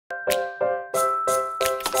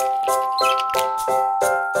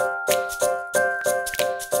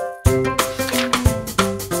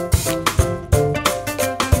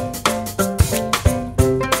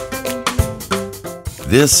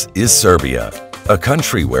This is Serbia, a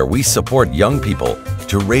country where we support young people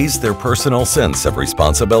to raise their personal sense of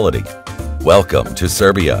responsibility. Welcome to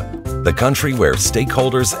Serbia, the country where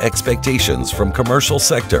stakeholders' expectations from commercial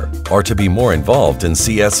sector are to be more involved in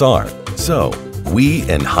CSR. So, we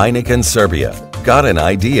in HEINEKEN Serbia got an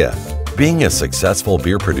idea. Being a successful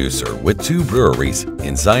beer producer with 2 breweries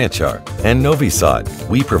in Zaječar and Novi Sad,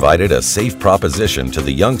 we provided a safe proposition to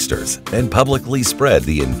the youngsters and publicly spread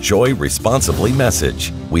the Enjoy Responsibly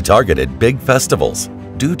message. We targeted big festivals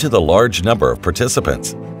due to the large number of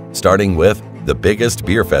participants, starting with the biggest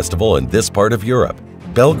beer festival in this part of Europe,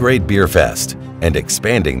 Belgrade Beer Fest, and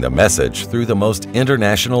expanding the message through the most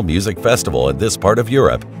international music festival in this part of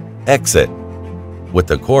Europe, Exit. With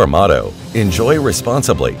the core motto, Enjoy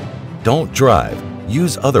Responsibly. Don't drive,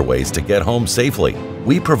 use other ways to get home safely.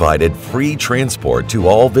 We provided free transport to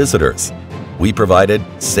all visitors. We provided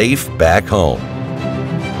Safe Back Home.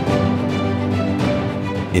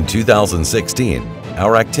 In 2016,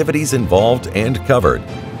 our activities involved and covered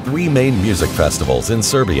 3 main music festivals in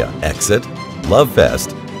Serbia: Exit, Love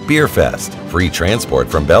Fest, Beer Fest, free transport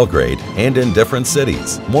from Belgrade and in different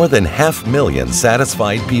cities, more than 500,000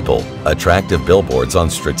 satisfied people, attractive billboards on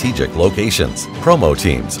strategic locations, promo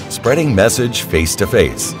teams spreading message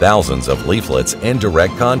face-to-face, thousands of leaflets and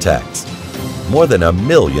direct contacts, more than 1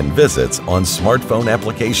 million visits on smartphone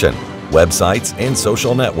application, websites and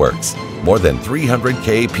social networks, more than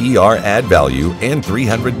 300K PR ad value and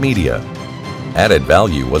 300 media. Added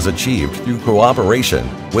value was achieved through cooperation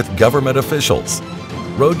with government officials,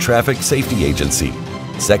 Road Traffic Safety Agency,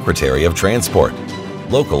 Secretary of Transport,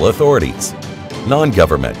 local authorities,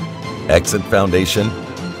 non-government, Exit Foundation,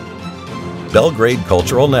 Belgrade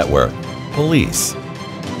Cultural Network, police.